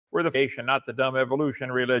We're the foundation, not the dumb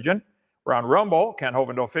evolution religion. We're on Rumble, Kent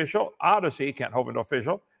Hovind Official, Odyssey, Kent Hovind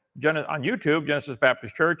Official, on YouTube, Genesis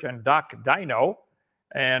Baptist Church, and Doc Dino.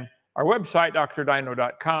 And our website,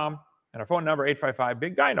 drdino.com, and our phone number,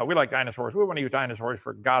 855-BIG-DINO. We like dinosaurs. We want to use dinosaurs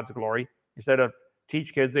for God's glory instead of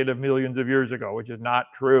teach kids they lived millions of years ago, which is not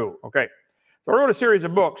true. Okay, so I wrote a series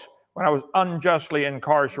of books when I was unjustly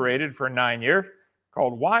incarcerated for 9 years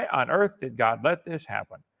called Why on Earth Did God Let This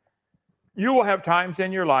Happen? You will have times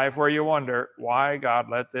in your life where you wonder why God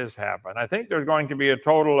let this happen. I think there's going to be a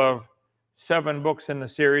total of 7 books in the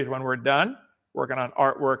series when we're done working on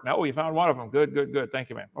artwork. Now, we found one of them. Good, good, good. Thank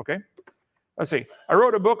you, ma'am. Okay. Let's see. I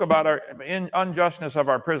wrote a book about our unjustness of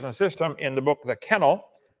our prison system in the book The Kennel,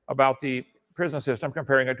 about the prison system,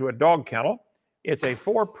 comparing it to a dog kennel. It's a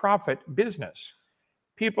for-profit business.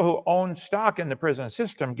 People who own stock in the prison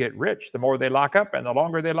system get rich. The more they lock up, and the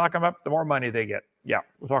longer they lock them up, the more money they get. Yeah,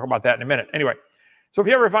 we'll talk about that in a minute. Anyway, so if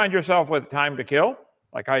you ever find yourself with time to kill,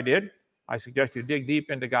 like I did, I suggest you dig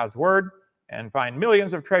deep into God's Word and find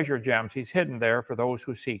millions of treasure gems He's hidden there for those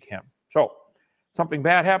who seek Him. So, something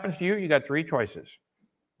bad happens to you, you got 3 choices.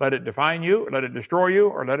 Let it define you, let it destroy you,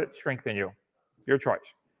 or let it strengthen you. Your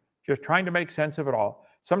choice. Just trying to make sense of it all.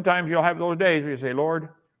 Sometimes you'll have those days where you say, Lord,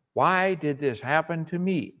 why did this happen to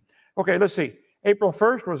me? Okay, let's see. April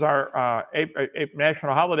 1st was our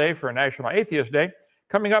national holiday for National Atheist Day.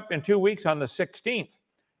 Coming up in 2 weeks on the 16th,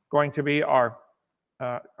 going to be our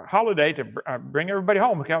holiday to bring everybody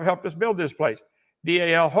home. Help us build this place.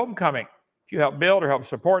 DAL Homecoming. If you help build or help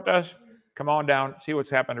support us, come on down, see what's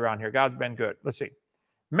happened around here. God's been good. Let's see.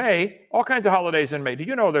 May, all kinds of holidays in May. Did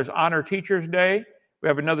you know there's Honor Teachers Day? We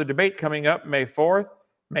have another debate coming up May 4th.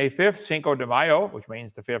 May 5th, Cinco de Mayo, which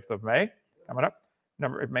means the 5th of May, coming up.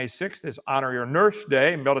 May 6th is Honor Your Nurse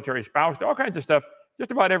Day, Military Spouse Day, all kinds of stuff.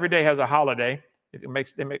 Just about every day has a holiday. They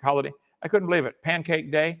make holiday. I couldn't believe it.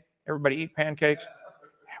 Pancake Day. Everybody eat pancakes.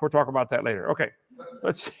 We'll talk about that later. Okay,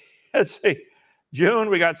 let's see. June,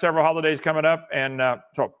 we got several holidays coming up, and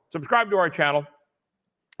so subscribe to our channel.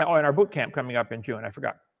 Oh, and our boot camp coming up in June. I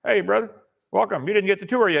forgot. Hey, brother, welcome. You didn't get the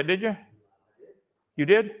tour yet, did you? You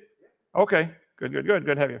did? Okay. Good, good, good.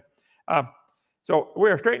 Good to have you. So we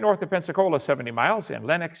are straight north of Pensacola, 70 miles, in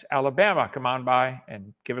Lenox, Alabama. Come on by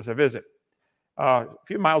and give us a visit. A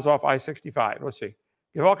few miles off I-65. Let's see.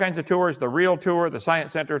 Give all kinds of tours, the Real Tour, the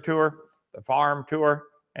Science Center Tour, the Farm Tour,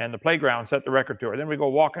 and the Playground Set the Record Tour. Then we go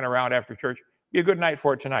walking around after church. Be a good night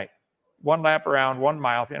for it tonight. 1 lap around, 1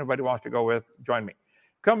 mile. If anybody wants to go with, join me.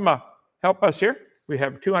 Come help us here. We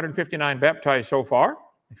have 259 baptized so far.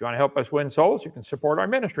 If you want to help us win souls, you can support our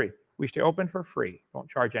ministry. We stay open for free. Don't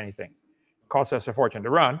charge anything. It costs us a fortune to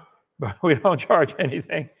run, but we don't charge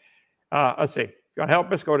anything. Let's see. If you want to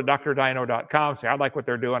help us, go to drdino.com. Say, I like what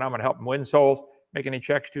they're doing. I'm going to help them win souls. Make any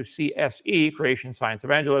checks to CSE, Creation Science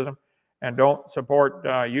Evangelism. And don't support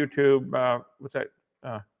YouTube, what's that?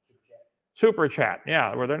 Super Chat.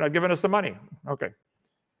 Yeah, where they're not giving us the money. Okay.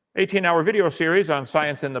 18-hour video series on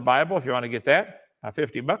science in the Bible, if you want to get that,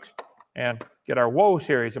 $50. And get our Woe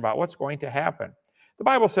series about what's going to happen. The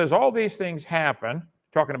Bible says all these things happen,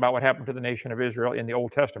 talking about what happened to the nation of Israel in the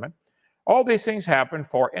Old Testament. All these things happen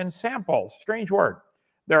for ensamples. Strange word.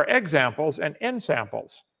 There are examples and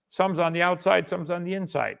ensamples. Some's on the outside, some's on the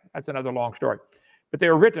inside. That's another long story. But they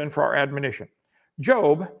are written for our admonition.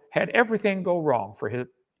 Job had everything go wrong for his.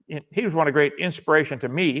 He was one of great inspiration to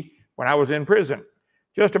me when I was in prison.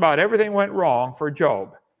 Just about everything went wrong for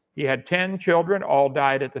Job. He had 10 children, all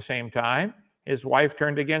died at the same time. His wife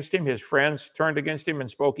turned against him. His friends turned against him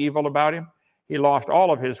and spoke evil about him. He lost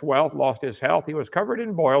all of his wealth, lost his health. He was covered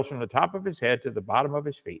in boils from the top of his head to the bottom of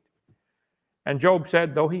his feet. And Job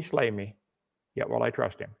said, though he slay me, yet will I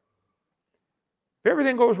trust him. If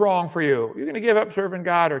everything goes wrong for you, you're going to give up serving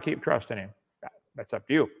God or keep trusting him. That's up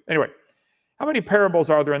to you. Anyway, how many parables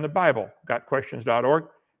are there in the Bible? Gotquestions.org.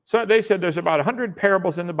 So they said there's about 100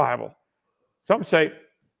 parables in the Bible. Some say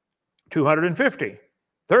 250,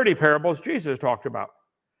 30 parables Jesus talked about.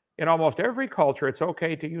 In almost every culture, it's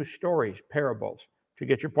okay to use stories, parables, to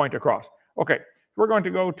get your point across. Okay, we're going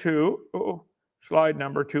to go to slide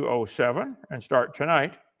number 207 and start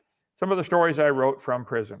tonight. Some of the stories I wrote from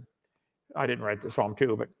prison. I didn't write the Psalm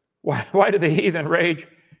 2, but why do the heathen rage?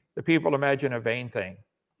 The people imagine a vain thing.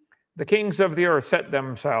 The kings of the earth set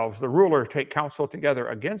themselves, the rulers take counsel together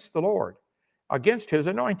against the Lord, against his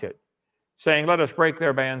anointed, saying, let us break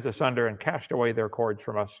their bands asunder and cast away their cords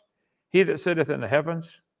from us. He that sitteth in the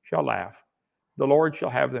heavens shall laugh. The Lord shall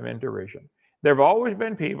have them in derision. There have always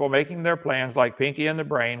been people making their plans like Pinky and the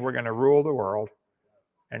Brain. We're going to rule the world,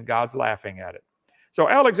 and God's laughing at it. So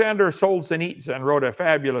Alexander Solzhenitsyn wrote a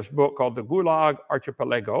fabulous book called The Gulag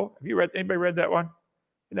Archipelago. Have you read? Anybody read that one?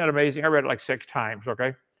 Isn't that amazing? I read it like 6 times,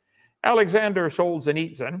 okay? Alexander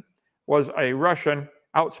Solzhenitsyn was a Russian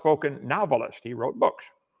outspoken novelist. He wrote books.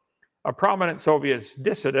 A prominent Soviet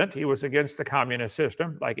dissident, he was against the communist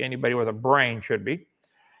system, like anybody with a brain should be.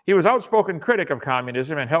 He was an outspoken critic of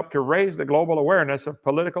communism and helped to raise the global awareness of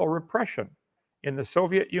political repression in the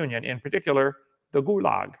Soviet Union, in particular, the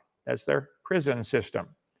Gulag. That's their prison system.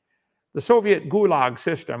 The Soviet Gulag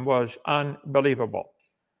system was unbelievable.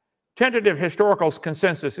 Tentative historical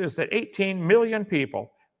consensus is that 18 million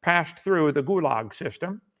people passed through the Gulag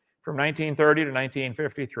system from 1930 to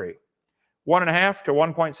 1953. 1.5 to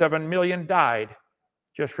 1.7 million died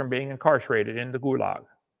just from being incarcerated in the Gulag.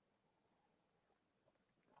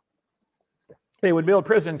 They would build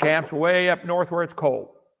prison camps way up north where it's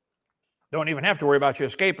cold. Don't even have to worry about you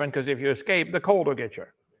escaping, because if you escape, the cold will get you.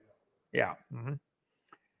 Yeah.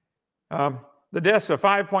 The deaths of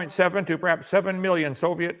 5.7 to perhaps 7 million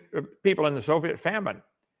Soviet people in the Soviet famine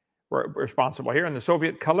were responsible here, and the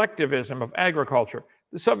Soviet collectivism of agriculture.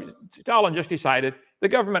 Stalin just decided the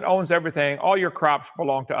government owns everything, all your crops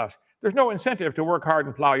belong to us. There's no incentive to work hard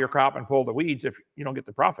and plow your crop and pull the weeds if you don't get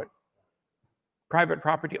the profit. Private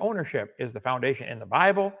property ownership is the foundation in the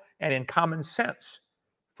Bible and in common sense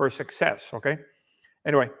for success, okay?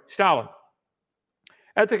 Anyway, Stalin.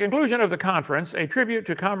 At the conclusion of the conference, a tribute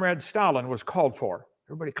to Comrade Stalin was called for.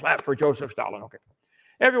 Everybody clap for Joseph Stalin, okay?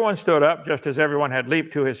 Everyone stood up, just as everyone had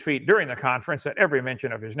leaped to his feet during the conference at every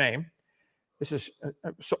mention of his name. This is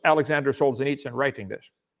Alexander Solzhenitsyn writing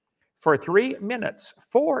this. For 3 minutes,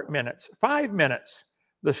 4 minutes, 5 minutes,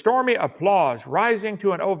 the stormy applause rising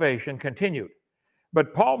to an ovation continued.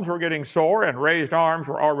 But palms were getting sore and raised arms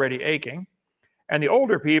were already aching, and the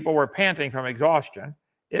older people were panting from exhaustion.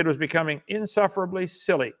 It was becoming insufferably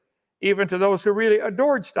silly, even to those who really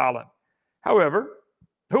adored Stalin. However,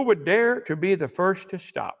 who would dare to be the first to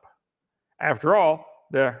stop? After all,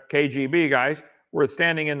 the KGB guys were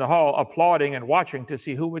standing in the hall applauding and watching to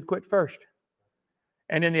see who would quit first.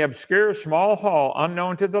 And in the obscure small hall,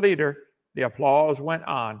 unknown to the leader, the applause went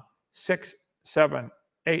on 6, 7,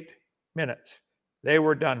 8 minutes. They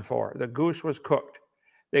were done for. The goose was cooked.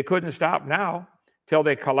 They couldn't stop now till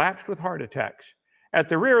they collapsed with heart attacks. At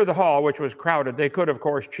the rear of the hall, which was crowded, they could, of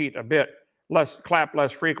course, cheat a bit, clap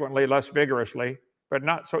less frequently, less vigorously, but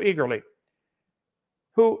not so eagerly.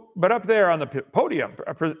 But up there on the podium,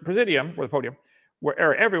 presidium, or the podium,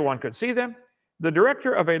 where everyone could see them, the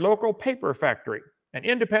director of a local paper factory, an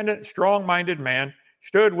independent, strong-minded man,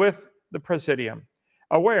 stood with the presidium,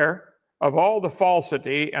 aware of all the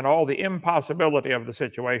falsity and all the impossibility of the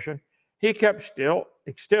situation. He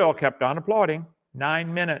still kept on applauding.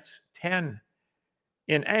 9 minutes, 10.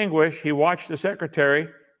 In anguish, he watched the secretary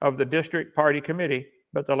of the district party committee,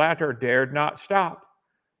 but the latter dared not stop.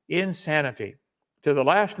 Insanity to the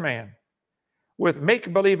last man. With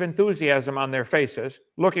make-believe enthusiasm on their faces,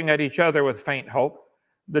 looking at each other with faint hope,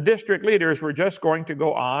 the district leaders were just going to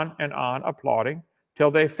go on and on applauding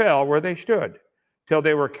till they fell where they stood, till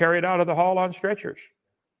they were carried out of the hall on stretchers.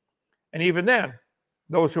 And even then,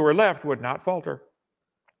 those who were left would not falter.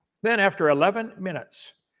 Then, after 11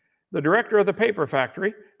 minutes, the director of the paper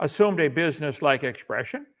factory assumed a business-like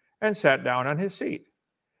expression and sat down on his seat.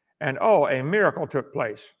 And oh, a miracle took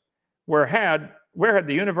place. Where had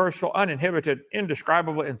the universal, uninhibited,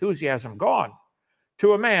 indescribable enthusiasm gone?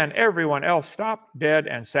 To a man, everyone else stopped dead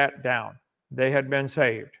and sat down. They had been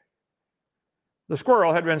saved. The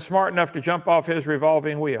squirrel had been smart enough to jump off his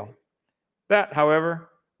revolving wheel. That, however,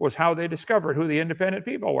 was how they discovered who the independent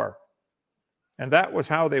people were. And that was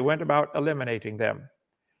how they went about eliminating them.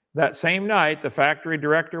 That same night, the factory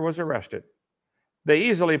director was arrested. They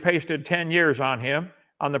easily pasted 10 years on him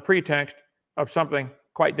on the pretext of something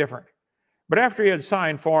quite different. But after he had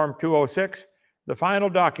signed Form 206, the final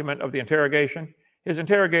document of the interrogation, his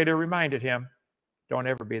interrogator reminded him, don't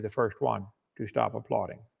ever be the first one to stop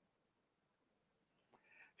applauding.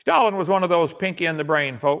 Stalin was one of those pinky in the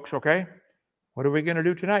brain folks, okay? What are we going to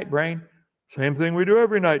do tonight, brain? Same thing we do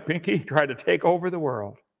every night, Pinky. Try to take over the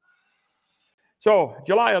world. So,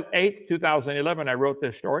 July 8th, 2011, I wrote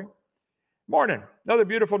this story. Morning, another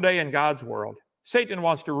beautiful day in God's world. Satan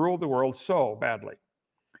wants to rule the world so badly.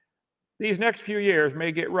 These next few years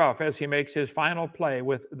may get rough as he makes his final play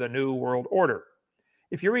with the New World Order.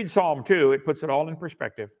 If you read Psalm 2, it puts it all in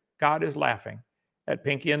perspective. God is laughing at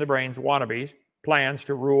Pinky and the Brain's wannabes' plans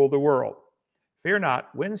to rule the world. Fear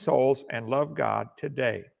not, win souls and love God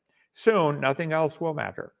today. Soon, nothing else will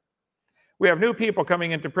matter. We have new people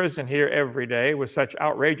coming into prison here every day with such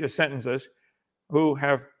outrageous sentences who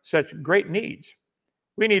have such great needs.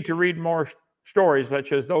 We need to read more stories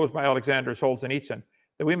such as those by Alexander Solzhenitsyn,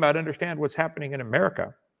 that we might understand what's happening in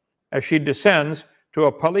America as she descends to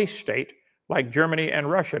a police state like Germany and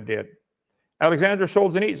Russia did. Alexander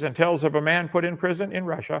Solzhenitsyn tells of a man put in prison in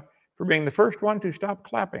Russia for being the first one to stop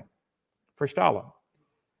clapping for Stalin.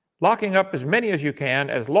 Locking up as many as you can,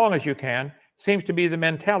 as long as you can, seems to be the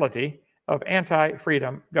mentality of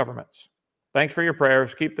anti-freedom governments. Thanks for your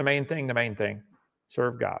prayers. Keep the main thing.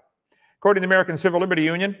 Serve God. According to the American Civil Liberty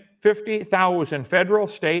Union, 50,000 federal,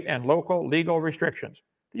 state, and local legal restrictions.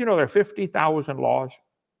 Do you know there are 50,000 laws?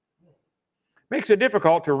 Makes it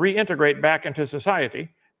difficult to reintegrate back into society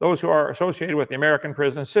those who are associated with the American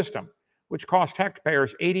prison system, which costs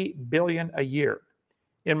taxpayers $80 billion a year.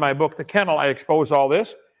 In my book, The Kennel, I expose all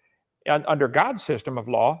this. Under God's system of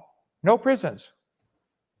law, no prisons.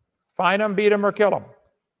 Fine them, beat them, or kill them.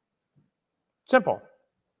 Simple.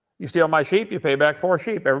 You steal my sheep, you pay back 4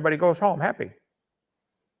 sheep. Everybody goes home happy.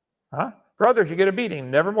 Huh? For others, you get a beating,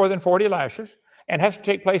 never more than 40 lashes, and has to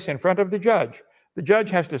take place in front of the judge. The judge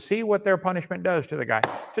has to see what their punishment does to the guy.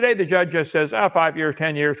 Today, the judge just says, 5 years,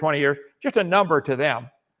 10 years, 20 years, just a number to them,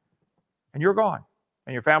 and you're gone.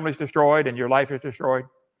 And your family's destroyed, and your life is destroyed.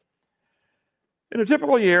 In a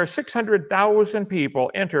typical year, 600,000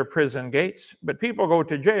 people enter prison gates, but people go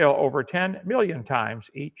to jail over 10 million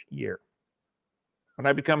times each year. When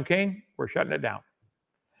I become king, we're shutting it down.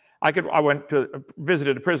 I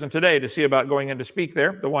visited a prison today to see about going in to speak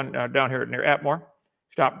there, the one down here near Atmore.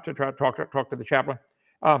 Stopped to try to talk to the chaplain.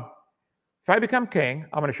 If I become king,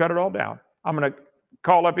 I'm going to shut it all down. I'm going to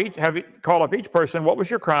call up each person. What was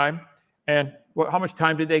your crime, and how much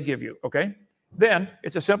time did they give you? Okay. Then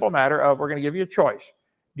it's a simple matter of we're going to give you a choice.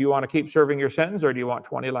 Do you want to keep serving your sentence, or do you want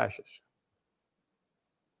 20 lashes?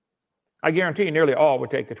 I guarantee nearly all would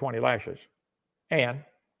take the 20 lashes. And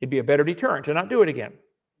it'd be a better deterrent to not do it again.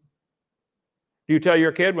 Do you tell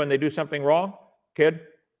your kid when they do something wrong, kid,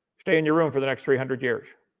 stay in your room for the next 300 years?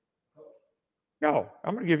 No,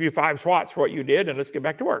 I'm going to give you 5 swats for what you did, and let's get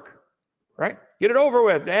back to work. Right? Get it over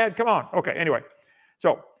with, Dad. Come on. Okay, anyway.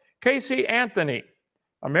 So, Casey Anthony,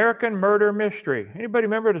 American murder mystery. Anybody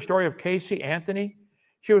remember the story of Casey Anthony?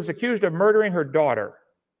 She was accused of murdering her daughter.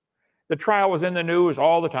 The trial was in the news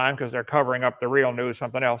all the time because they're covering up the real news,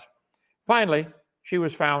 something else. Finally, she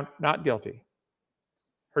was found not guilty.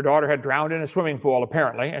 Her daughter had drowned in a swimming pool,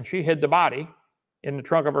 apparently, and she hid the body in the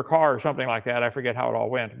trunk of her car or something like that. I forget how it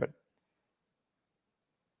all went, but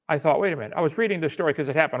I thought, wait a minute. I was reading this story because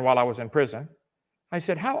it happened while I was in prison. I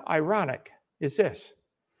said, how ironic is this?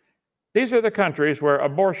 These are the countries where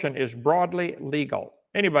abortion is broadly legal.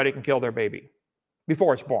 Anybody can kill their baby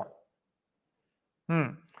before it's born.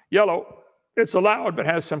 Yellow, it's allowed but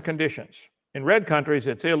has some conditions. In red countries,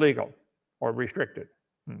 it's illegal or restricted.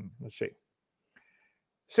 Let's see.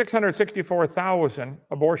 664,000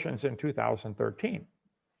 abortions in 2013.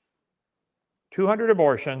 200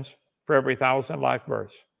 abortions for every 1,000 live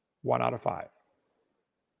births, 1 out of 5.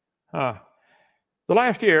 The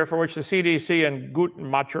last year for which the CDC and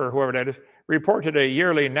Guttmacher, or whoever that is, reported a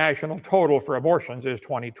yearly national total for abortions is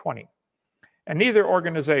 2020. And neither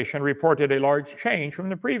organization reported a large change from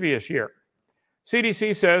the previous year.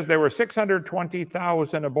 CDC says there were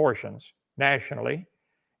 620,000 abortions nationally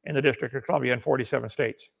in the District of Columbia in 47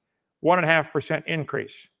 states. 1.5%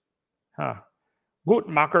 increase.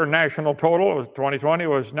 Guttmacher national total of 2020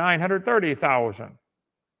 was 930,000.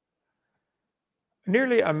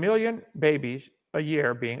 Nearly 1 million babies a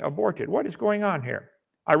year being aborted. What is going on here?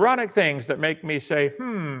 Ironic things that make me say,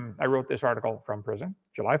 I wrote this article from prison,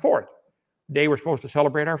 July 4th, day we're supposed to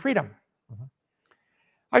celebrate our freedom.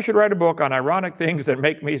 I should write a book on ironic things that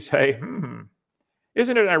make me say,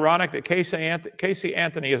 Isn't it ironic that Casey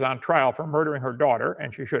Anthony is on trial for murdering her daughter,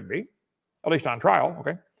 and she should be, at least on trial,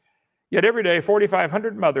 okay? Yet every day,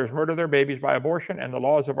 4,500 mothers murder their babies by abortion, and the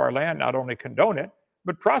laws of our land not only condone it,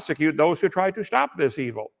 but prosecute those who try to stop this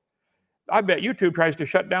evil. I bet YouTube tries to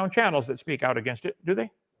shut down channels that speak out against it, do they?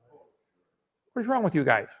 What is wrong with you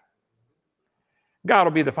guys? God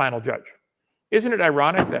will be the final judge. Isn't it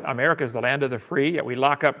ironic that America is the land of the free, yet we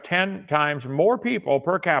lock up 10 times more people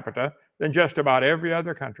per capita than just about every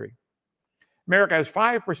other country? America has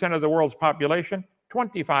 5% of the world's population,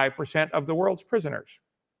 25% of the world's prisoners.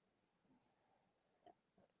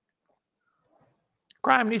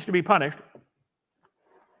 Crime needs to be punished,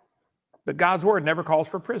 but God's word never calls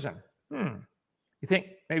for prison. You think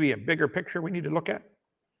maybe a bigger picture we need to look at?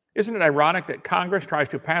 Isn't it ironic that Congress tries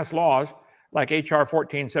to pass laws like H.R.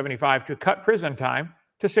 1475 to cut prison time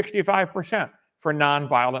to 65% for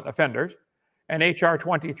nonviolent offenders, and H.R.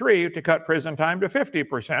 23 to cut prison time to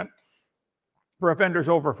 50% for offenders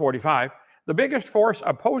over 45? The biggest force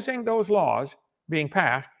opposing those laws being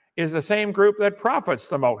passed is the same group that profits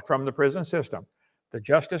the most from the prison system. The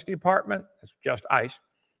Justice Department, that's just ICE,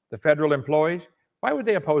 the federal employees, Why would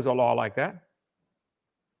they oppose a law like that?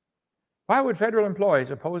 Why would federal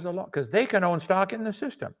employees oppose a law? Because they can own stock in the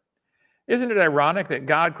system. Isn't it ironic that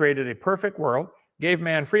God created a perfect world, gave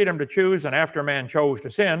man freedom to choose, and after man chose to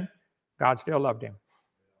sin, God still loved him?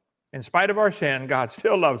 In spite of our sin, God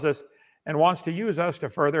still loves us and wants to use us to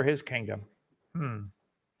further his kingdom.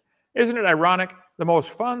 Isn't it ironic? The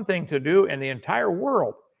most fun thing to do in the entire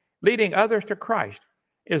world, leading others to Christ,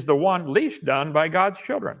 is the one least done by God's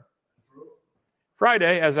children.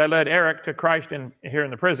 Friday, as I led Eric to Christ here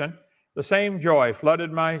in the prison, the same joy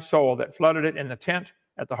flooded my soul that flooded it in the tent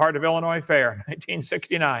at the Heart of Illinois Fair in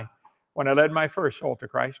 1969, when I led my first soul to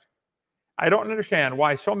Christ. I don't understand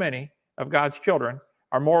why so many of God's children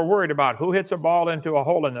are more worried about who hits a ball into a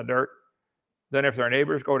hole in the dirt than if their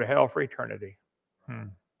neighbors go to hell for eternity.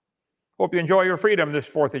 Hope you enjoy your freedom this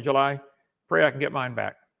 4th of July. Pray I can get mine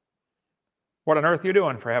back. What on earth are you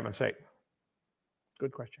doing, for heaven's sake?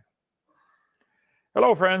 Good question.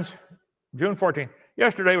 Hello, friends. June 14th.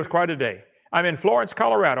 Yesterday was quite a day. I'm in Florence,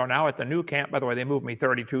 Colorado now at the new camp. By the way, they moved me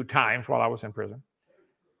 32 times while I was in prison.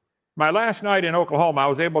 My last night in Oklahoma, I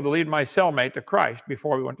was able to lead my cellmate to Christ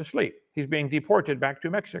before we went to sleep. He's being deported back to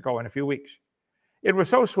Mexico in a few weeks. It was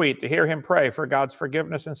so sweet to hear him pray for God's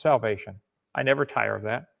forgiveness and salvation. I never tire of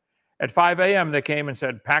that. At 5 a.m., they came and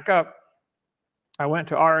said, pack up. I went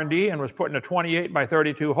to R&D and was put in a 28 by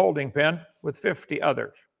 32 holding pen with 50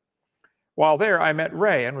 others. While there, I met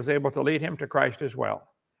Ray and was able to lead him to Christ as well.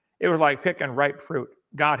 It was like picking ripe fruit.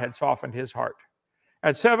 God had softened his heart.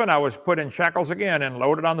 At 7, I was put in shackles again and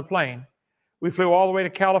loaded on the plane. We flew all the way to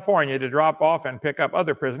California to drop off and pick up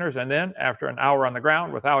other prisoners, and then, after an hour on the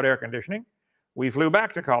ground without air conditioning, we flew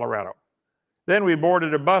back to Colorado. Then we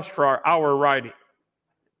boarded a bus for our hour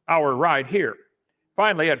ride here.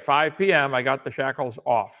 Finally, at 5 p.m., I got the shackles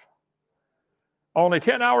off. Only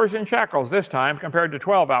 10 hours in shackles this time compared to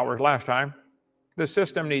 12 hours last time. This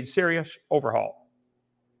system needs serious overhaul.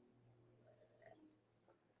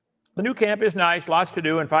 The new camp is nice, lots to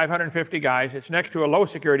do, and 550 guys. It's next to a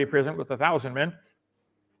low-security prison with 1,000 men,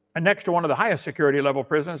 and next to one of the highest security level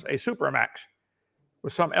prisons, a supermax,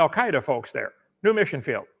 with some Al-Qaeda folks there. New mission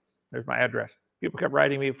field. There's my address. People kept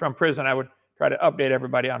writing me from prison. I would try to update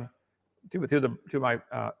everybody on to my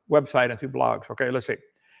website and through blogs. Okay, let's see.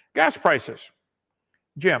 Gas prices.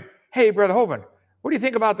 Jim, hey, Brother Hovind, what do you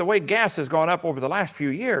think about the way gas has gone up over the last few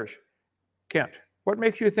years? Kent, what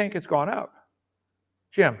makes you think it's gone up?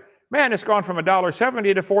 Jim, man, it's gone from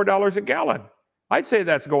 $1.70 to $4 a gallon. I'd say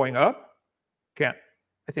that's going up. Kent,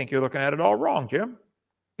 I think you're looking at it all wrong, Jim.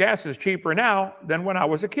 Gas is cheaper now than when I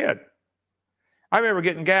was a kid. I remember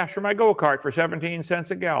getting gas for my go-kart for 17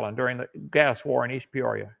 cents a gallon during the gas war in East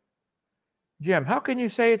Peoria. Jim, how can you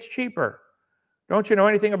say it's cheaper? Don't you know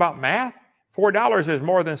anything about math? $4 is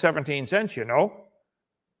more than 17 cents, you know.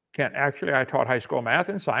 Kent, actually, I taught high school math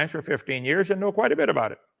and science for 15 years and know quite a bit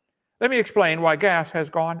about it. Let me explain why gas has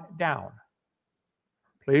gone down.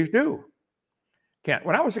 Please do. Kent,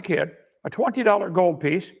 when I was a kid, a $20 gold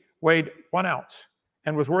piece weighed 1 ounce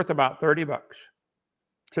and was worth about 30 bucks.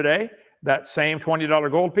 Today, that same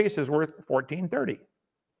 $20 gold piece is worth $14.30.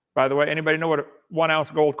 By the way, anybody know what a 1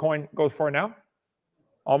 ounce gold coin goes for now?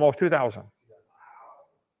 Almost $2,000.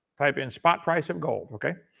 Type in spot price of gold,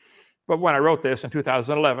 okay? But when I wrote this in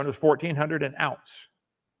 2011, it was $1,400 an ounce.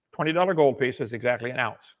 $20 gold piece is exactly an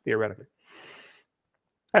ounce, theoretically.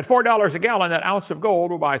 At $4 a gallon, that ounce of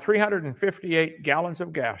gold will buy 358 gallons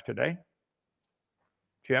of gas today.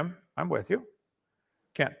 Jim, I'm with you.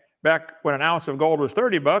 Kent, back when an ounce of gold was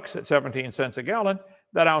 30 bucks at 17 cents a gallon,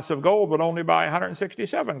 that ounce of gold would only buy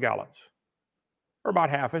 167 gallons, or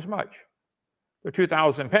about half as much. There are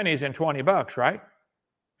 2,000 pennies in 20 bucks, right?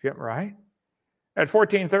 Jim, right? At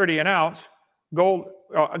 $14.30 an ounce,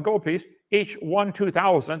 a gold piece, each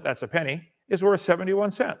 1/2,000th, that's a penny, is worth 71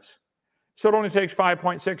 cents. So it only takes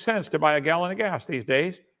 5.6 cents to buy a gallon of gas these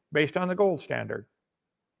days, based on the gold standard.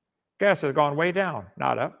 Gas has gone way down,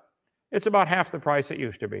 not up. It's about half the price it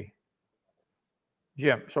used to be.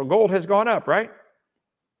 Jim, so gold has gone up, right?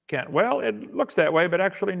 Kent, well, it looks that way, but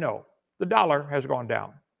actually no. The dollar has gone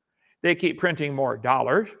down. They keep printing more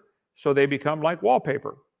dollars, so they become like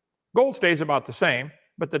wallpaper. Gold stays about the same,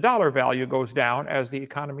 but the dollar value goes down as the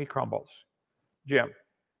economy crumbles. Jim,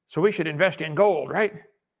 so we should invest in gold, right?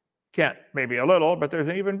 Kent, maybe a little, but there's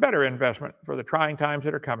an even better investment for the trying times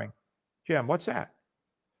that are coming. Jim, what's that?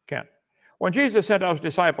 Kent, when Jesus sent out his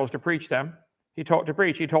disciples to preach them, he told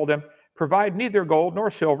them, provide neither gold nor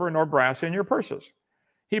silver nor brass in your purses.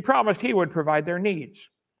 He promised he would provide their needs.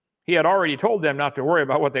 He had already told them not to worry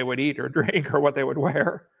about what they would eat or drink or what they would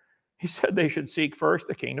wear. He said they should seek first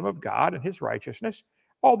the kingdom of God and his righteousness.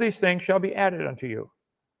 All these things shall be added unto you.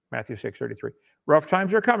 Matthew 6:33. Rough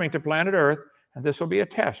times are coming to planet Earth, and this will be a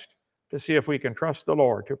test to see if we can trust the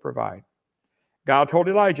Lord to provide. God told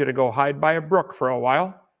Elijah to go hide by a brook for a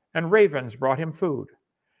while, and ravens brought him food.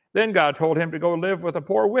 Then God told him to go live with a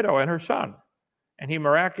poor widow and her son, and he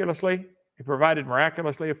provided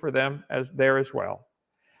miraculously for them there as well.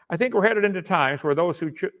 I think we're headed into times where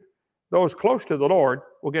those close to the Lord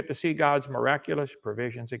will get to see God's miraculous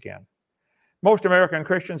provisions again. Most American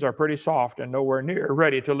Christians are pretty soft and nowhere near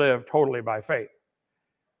ready to live totally by faith.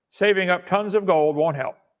 Saving up tons of gold won't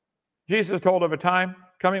help. Jesus told of a time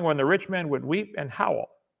coming when the rich men would weep and howl.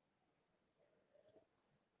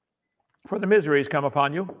 For the miseries come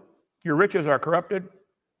upon you. Your riches are corrupted.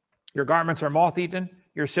 Your garments are moth-eaten.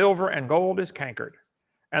 Your silver and gold is cankered.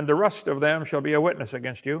 And the rust of them shall be a witness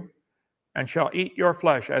against you, and shall eat your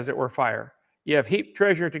flesh as it were fire. Ye have heaped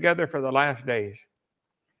treasure together for the last days.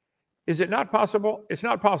 Is it not possible? It's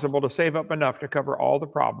not possible to save up enough to cover all the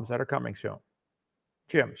problems that are coming soon.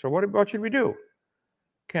 Jim, so what should we do?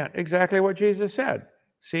 Kent, exactly what Jesus said.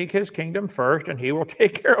 Seek his kingdom first, and he will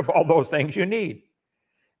take care of all those things you need.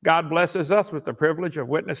 God blesses us with the privilege of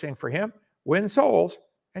witnessing for him. Win souls,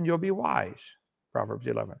 and you'll be wise. Proverbs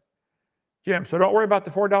 11. Jim, so don't worry about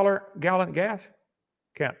the $4 gallon gas?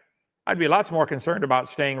 Kent, I'd be lots more concerned about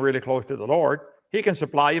staying really close to the Lord. He can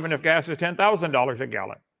supply even if gas is $10,000 a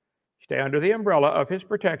gallon. Stay under the umbrella of his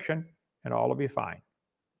protection, and all will be fine.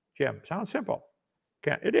 Jim, sounds simple.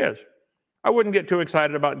 Kent, it is. I wouldn't get too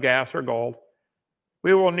excited about gas or gold.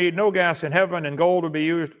 We will need no gas in heaven, and gold will be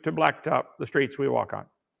used to blacktop the streets we walk on.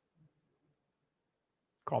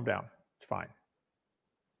 Calm down. It's fine.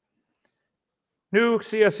 New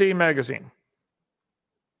CSE magazine.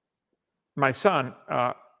 My son,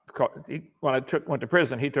 when I went to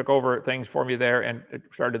prison, he took over things for me there and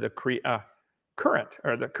started the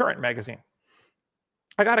Current magazine.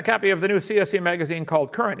 I got a copy of the new CSE magazine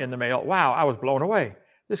called Current in the mail. Wow, I was blown away.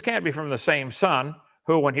 This can't be from the same son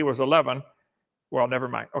who, when he was 11, well, never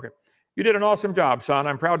mind. Okay. You did an awesome job, son.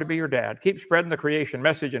 I'm proud to be your dad. Keep spreading the creation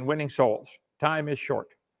message and winning souls. Time is short.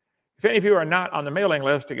 If any of you are not on the mailing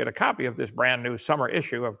list to get a copy of this brand new summer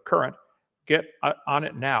issue of Current, get on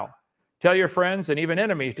it now. Tell your friends and even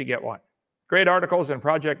enemies to get one. Great articles and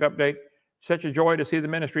project update. Such a joy to see the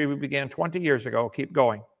ministry we began 20 years ago keep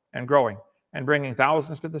going and growing and bringing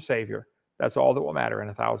thousands to the Savior. That's all that will matter in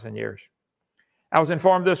 1,000 years. I was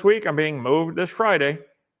informed this week I'm being moved this Friday.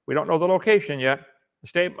 We don't know the location yet. The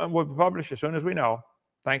statement will be published as soon as we know.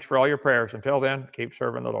 Thanks for all your prayers. Until then, keep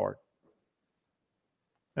serving the Lord.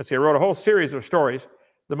 Let's see, I wrote a whole series of stories.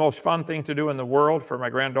 The most fun thing to do in the world for my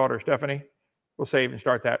granddaughter, Stephanie. We'll save and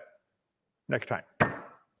start that next time.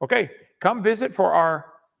 Okay, come visit for our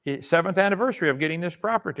 7th anniversary of getting this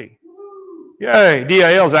property. Yay!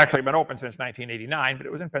 DIL's actually been open since 1989, but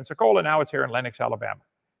it was in Pensacola. Now it's here in Lenox, Alabama.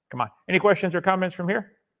 Come on. Any questions or comments from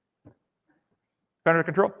here? Under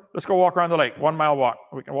control? Let's go walk around the lake. 1 mile walk.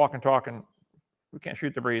 We can walk and talk, and we can't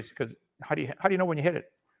shoot the breeze because how do you know when you hit it?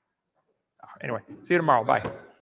 Anyway, see you tomorrow. Bye.